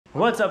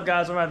What's up,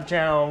 guys? Welcome back to the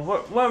channel.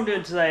 What I'm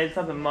doing today, it's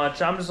nothing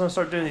much. I'm just gonna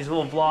start doing these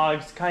little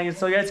vlogs, kind of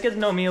so you guys get to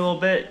know me a little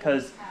bit,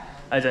 because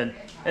I said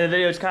in the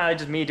video it's kind of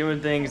just me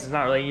doing things. It's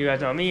not really you guys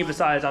know me.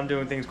 Besides, I'm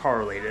doing things car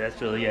related.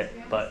 That's really it.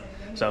 But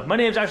so my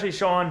name's actually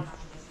Sean.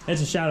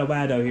 It's a Shadow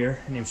Wado here.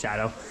 Her name's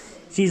Shadow.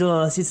 She's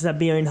a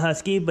Siberian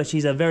Husky, but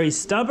she's a very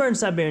stubborn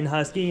Siberian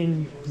Husky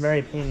and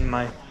very pain in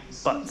my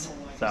butt.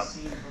 So,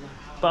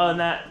 but other than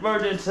that, what we're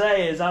doing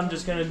today is I'm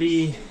just gonna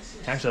be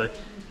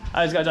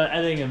I just got done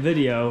editing a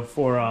video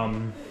for,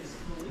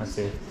 let's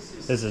see,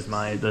 this is the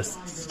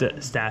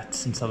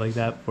stats and stuff like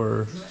that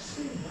for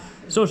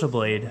Social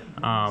Blade.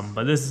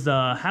 But this is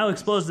how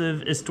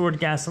explosive is stored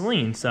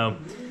gasoline. So,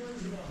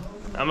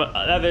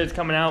 that video's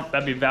coming out,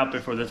 that'd be out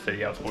before this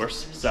video, of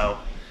course. So,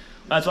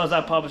 that's why it's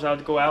not published, I have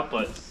to go out,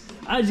 but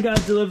I just got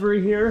a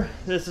delivery here.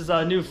 This is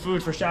new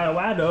food for Shadow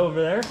Wado over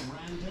there.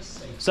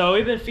 So,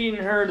 we've been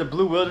feeding her the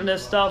Blue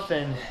Wilderness stuff,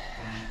 and,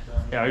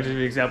 yeah, I'll just give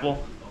you an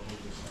example.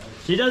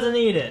 She doesn't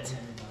eat it.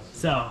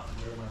 So,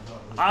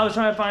 I was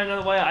trying to find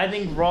another way. I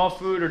think raw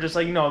food or just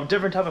like, you know, a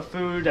different type of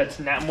food that's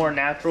more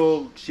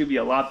natural she'd be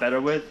a lot better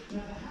with.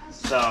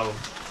 So,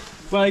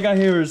 what I got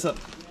here is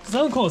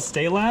something called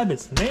Stay Lab.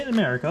 It's made in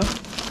America.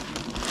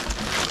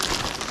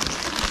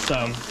 So,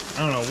 I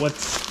don't know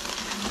what's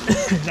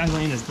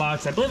exactly in this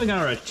box. I believe I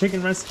got her a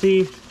chicken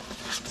recipe.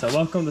 So,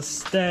 welcome to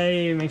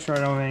Stay. Make sure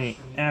I don't have any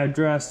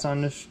address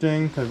on this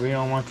thing because we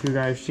don't want you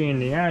guys seeing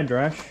the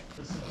address.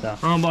 So,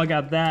 I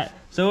got that.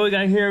 So what we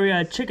got here, we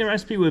got a chicken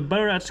recipe with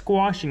butternut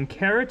squash and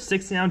carrots,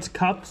 16-ounce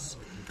cups.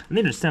 I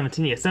think there's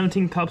 17, yeah,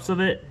 17 cups of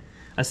it,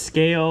 a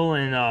scale,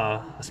 and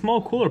a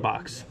small cooler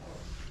box.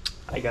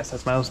 I guess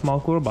that's my little small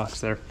cooler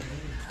box there.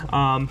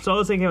 So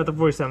this thing came with the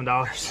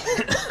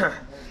 $47.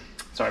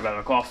 Sorry about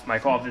my cough. My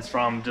cough is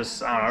from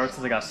just, I don't know, ever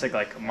since I got sick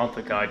like a month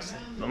ago.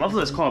 A month of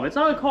this cough. It's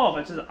not a cough,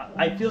 it's just,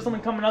 I feel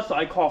something coming up, so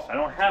I cough. I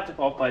don't have to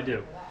cough, but I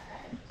do.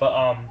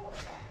 But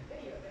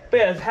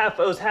yeah, it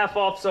was half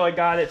off, so I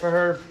got it for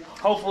her.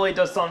 Hopefully it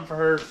does something for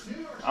her.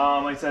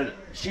 Like I said,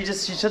 she's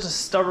such a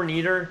stubborn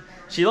eater.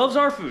 She loves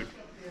our food.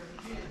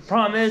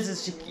 Problem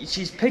is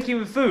she's picky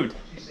with food.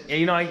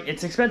 You know,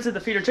 it's expensive to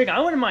feed her chicken. I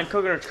wouldn't mind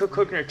cooking her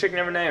chicken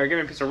every day or giving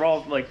her a piece of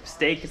raw like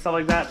steak and stuff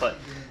like that, but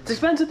it's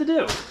expensive to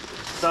do.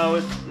 So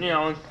it's, you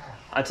know,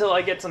 until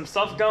I get some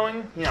stuff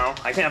going, you know,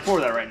 I can't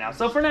afford that right now.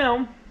 So for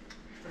now,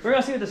 we're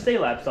gonna see what the Stay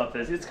Lab stuff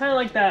is. It's kind of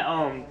like that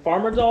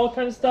farmer doll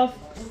kind of stuff.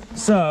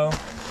 So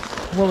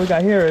what we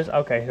got here is,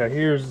 okay, so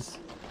here's,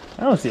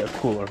 I don't see a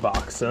cooler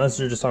box, unless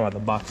you're just talking about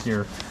the box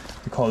here.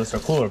 We call this a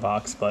cooler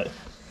box, but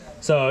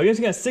so I guess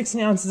you got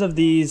 16 ounces of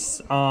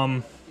these.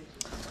 I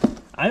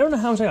don't know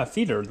how much I got to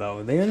feed her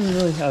though. They didn't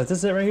really. Oh, is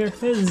this it right here?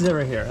 This is it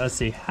right here. Let's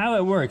see how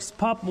it works.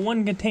 Pop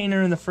one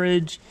container in the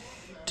fridge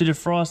to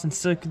defrost and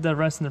stick the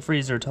rest in the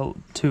freezer to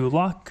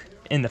lock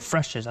in the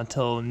freshness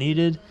until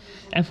needed.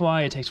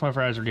 FYI, it takes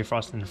 24 hours to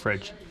defrost in the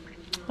fridge.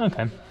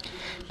 Okay.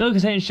 Milk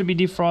containers should be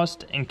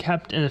defrosted and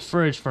kept in the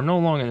fridge for no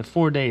longer than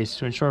 4 days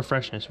to ensure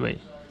freshness.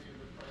 Wait.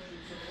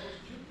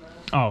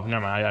 Oh,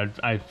 never mind.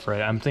 I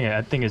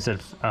think it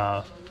said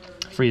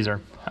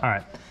freezer. All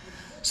right.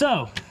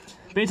 So,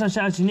 based on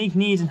Shadow's unique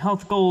needs and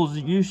health goals,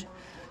 you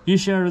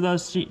shared with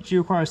us, she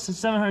requires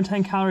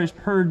 710 calories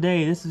per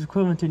day. This is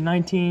equivalent to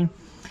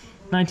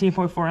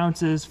 19.4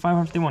 ounces,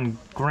 551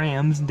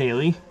 grams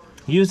daily.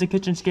 Use the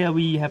kitchen scale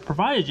we have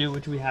provided you,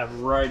 which we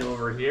have right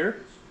over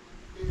here.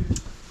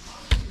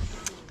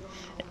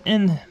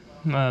 And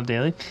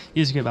daily,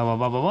 use blah blah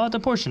blah blah blah to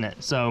portion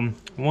it. So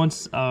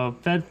once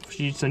fed,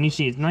 she needs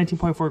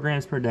 19.4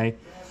 grams per day.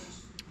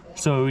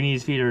 So we need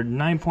to feed her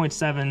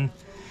 9.7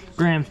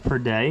 grams per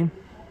day.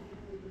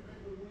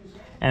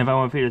 And if I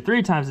want to feed her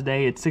 3 times a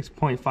day, it's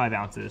 6.5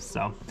 ounces.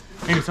 So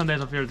maybe some days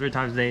I'll feed her 3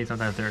 times a day,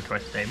 sometimes I'll feed her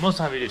twice a day. Most of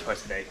the time we do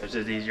twice a day because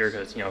it's just easier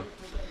because, you know,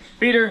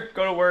 feed her,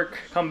 go to work,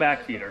 come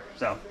back, feed her.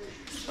 So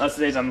that's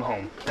the days I'm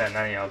home. Then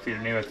I, you know, feed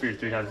her 3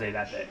 times a day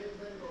that day.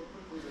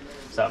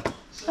 So,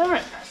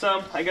 alright,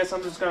 so I guess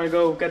I'm just gonna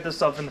go get this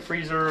stuff in the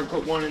freezer,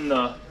 put one in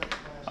the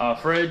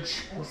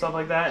fridge and stuff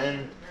like that,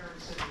 and,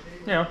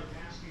 you know,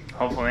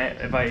 hopefully, I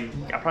probably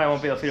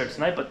won't be able to feed her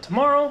tonight, but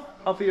tomorrow,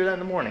 I'll feed her that in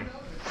the morning.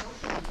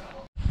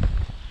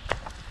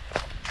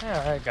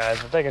 Alright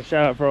guys, I'll take a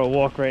shout out for a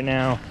walk right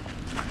now.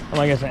 I'm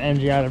gonna get some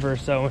energy out of her,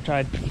 so we'll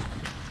try to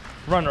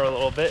run her a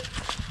little bit.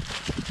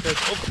 Because,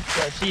 oh,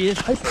 yeah, she is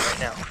hyper right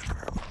now.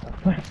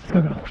 Alright,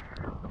 go.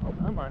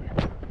 Come on.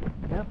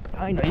 Yep,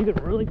 I know, you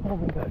could really pull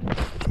me good.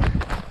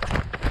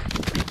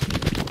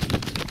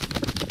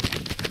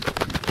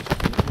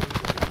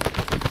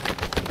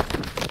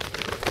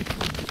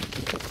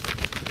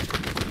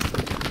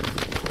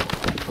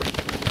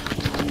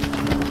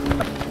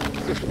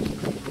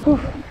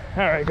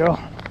 Alright, girl.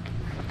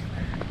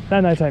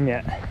 Not nighttime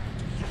yet.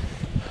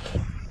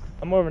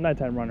 I'm more of a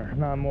nighttime runner,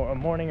 not a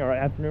morning or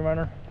afternoon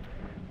runner.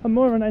 I'm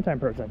more of a nighttime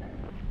person.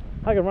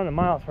 I can run a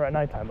mile for at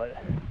nighttime, but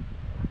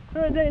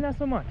during the day, not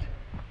so much.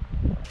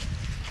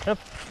 Yep.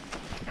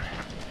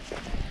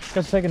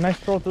 Got to take a nice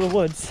stroll through the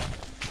woods.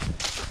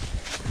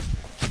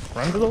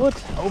 Run to the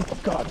woods? Oh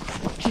God.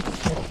 Jesus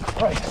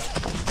Christ.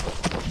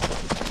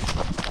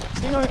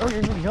 You know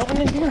you're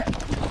going in here?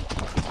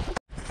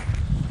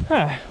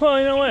 Well,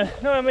 you know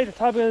what? No, I made the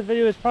topic of the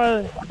video is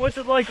probably, what's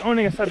it like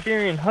owning a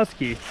Siberian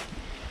Husky?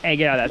 Hey,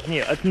 get out of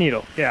that. That's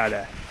Needle. Get out of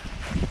that.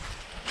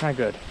 Not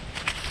good.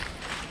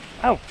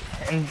 Oh,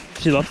 and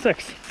she loves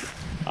 6.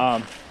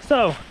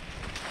 So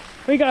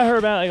we got her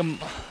about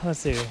like let's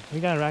see, we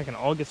got her back on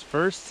August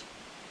 1st.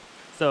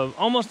 So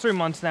almost 3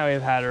 months now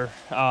we've had her.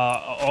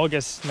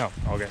 August.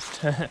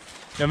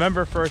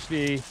 November 1st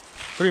be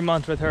 3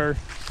 months with her.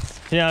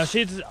 You know,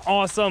 she's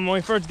awesome. When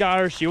we first got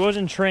her, she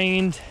wasn't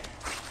trained.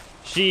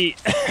 She,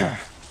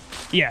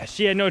 yeah,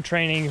 she had no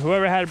training.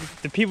 Whoever had,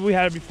 the people we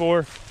had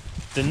before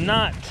did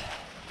not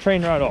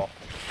train her at all.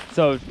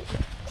 So,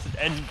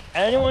 and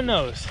anyone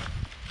knows,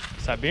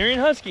 Siberian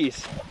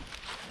Huskies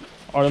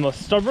are the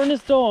most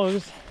stubbornest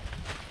dogs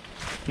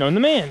known to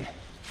man.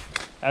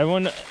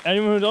 Anyone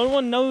who the only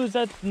one knows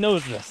that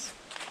knows this.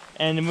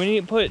 And when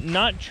you put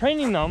not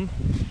training them,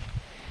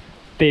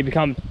 they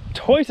become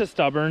twice as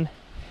stubborn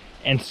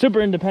and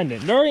super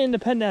independent. They're already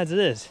independent as it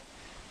is.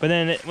 But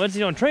then once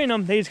you don't train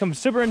them, they just become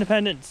super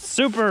independent,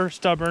 super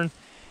stubborn,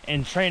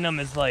 and train them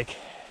is like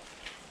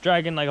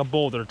dragging like a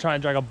boulder, trying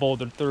to drag a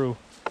boulder through,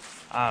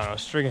 I don't know,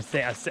 string of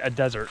sand, a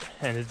desert.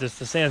 And it's just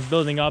the sand's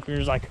building up and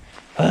you're just like,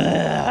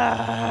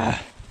 ah.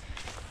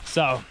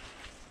 So,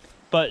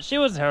 but she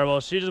wasn't terrible.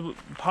 She just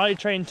potty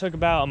trained took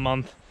about a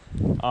month.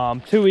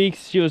 2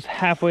 weeks, she was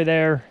halfway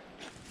there.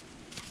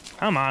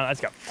 Come on, let's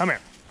go. Come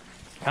here.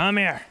 Come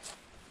here.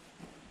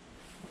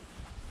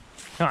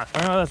 Come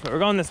on, we're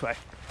going this way.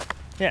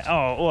 Yeah,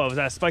 oh, was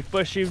that a spike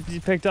bush you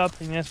picked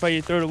up and that's why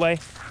you threw it away?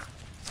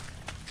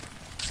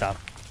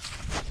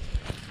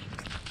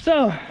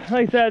 So,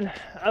 like I said,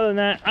 other than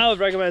that, I would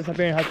recommend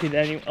Siberian Husky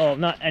to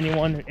not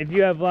anyone. If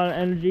you have a lot of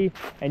energy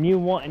and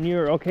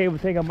you're okay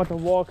with taking a bunch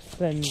of walks,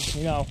 then,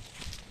 you know,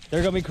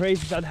 they're gonna be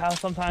crazy inside the house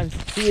sometimes.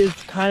 She is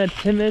kind of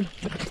timid.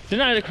 They're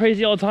not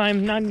crazy all the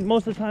time.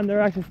 Most of the time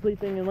they're actually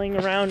sleeping and laying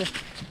around.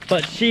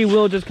 But she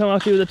will just come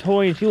up to you with a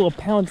toy and she will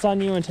pounce on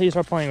you until you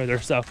start playing with her.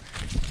 So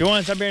if you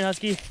want a Siberian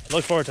Husky,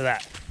 look forward to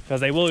that. Because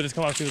they will just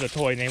come up to you with a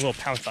toy and they will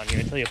pounce on you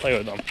until you play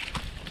with them.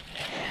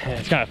 And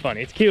it's kind of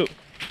funny. It's cute.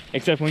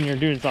 Except when you're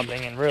doing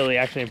something and really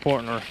actually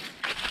important or,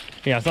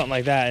 you know, something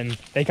like that. And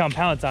they come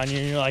pounce on you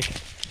and you're like,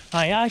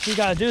 I actually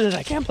gotta do this.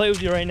 I can't play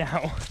with you right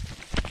now.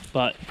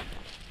 But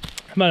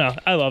no,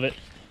 I love it.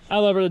 I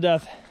love her to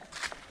death.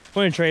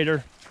 Wouldn't trade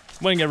her.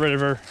 Wouldn't get rid of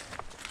her.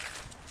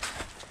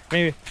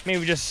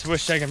 Maybe just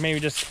wish I could maybe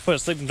just put a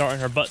sleeping dart in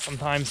her butt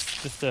sometimes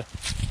just to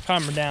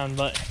calm her down,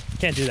 but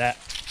can't do that.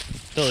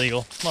 It's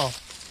illegal. Well,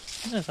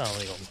 it's not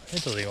illegal.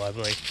 It's illegal, I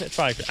believe. It's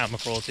probably for animal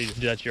cruelty to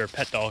do that to your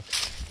pet dog.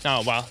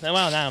 No, well,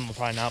 an animal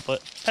probably not,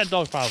 but pet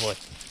dog probably.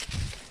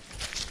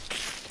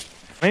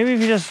 Maybe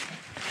if you just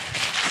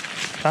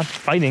stop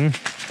fighting.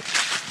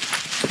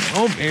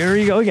 Oh, here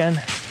you go again.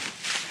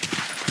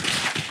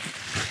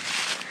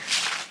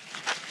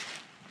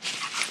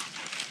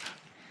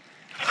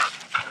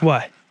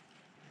 What?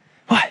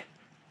 What?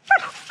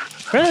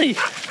 Really?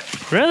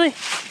 Really?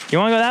 You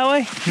want to go that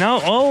way? No?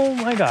 Oh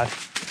my God.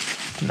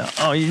 No.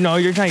 Oh, you know,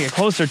 you're trying to get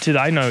closer to the,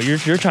 I know,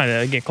 you're trying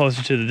to get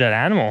closer to the dead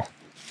animal.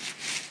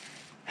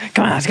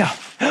 Come on, let's go.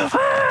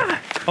 Ah!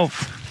 Oh,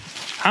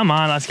 come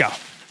on, let's go.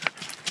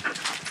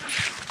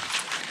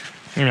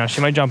 You know, she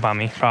might jump on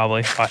me,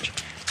 probably. Watch.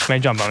 She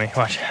might jump on me.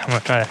 Watch. I'm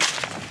going to try to.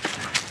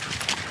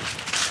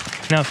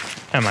 No,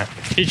 never mind.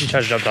 She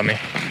tried to jump on me.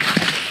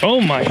 Oh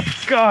my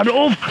God.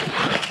 Oh.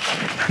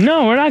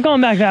 No, we're not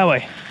going back that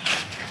way.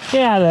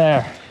 Get out of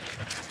there.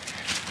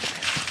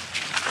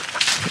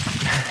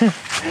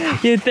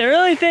 You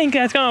really think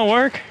that's gonna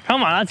work?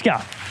 Come on, let's go.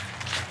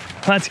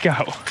 Let's go.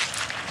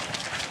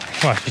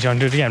 Well, she's gonna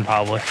do it again,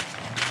 probably.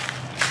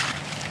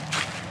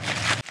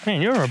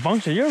 Man, you're a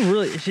bunkster. You're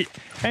really.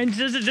 And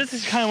this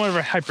is kind of one of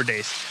her hyper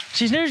days.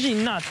 She's usually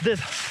not this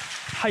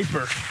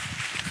hyper.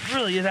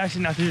 Really, is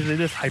actually not usually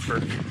this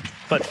hyper.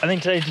 But I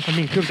think today just from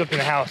being cooped up in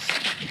the house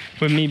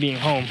with me being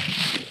home.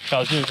 So I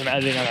was doing some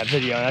editing on that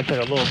video, and that took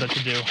a little bit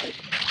to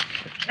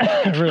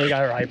do. Really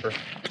got her hyper.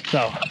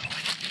 So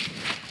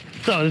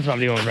this is what I'm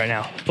dealing with right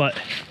now. But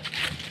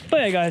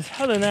yeah, guys.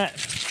 Other than that,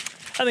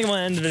 I think I'm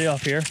gonna end the video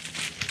off here.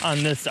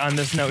 On this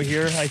note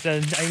here, like I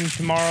said, I think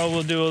tomorrow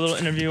we'll do a little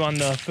interview on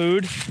the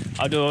food.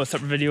 I'll do a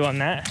separate video on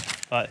that.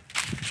 But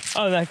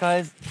other than that,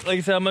 guys, like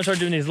I said, I'm gonna start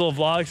doing these little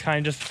vlogs,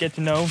 kind of just get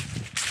to know,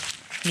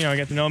 you know,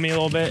 get to know me a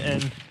little bit,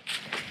 and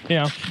you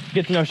know,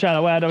 get to know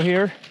Shadow Wado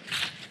here.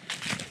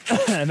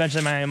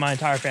 Eventually my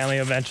entire family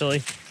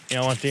eventually, you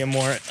know, wants to get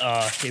more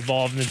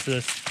evolved into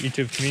this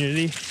YouTube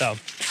community. So,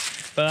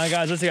 but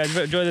guys, let's see, guys,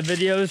 enjoy the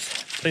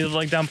videos. Please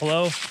like down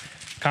below,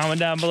 comment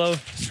down below,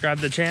 subscribe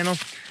to the channel.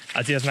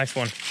 I'll see you guys next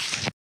one.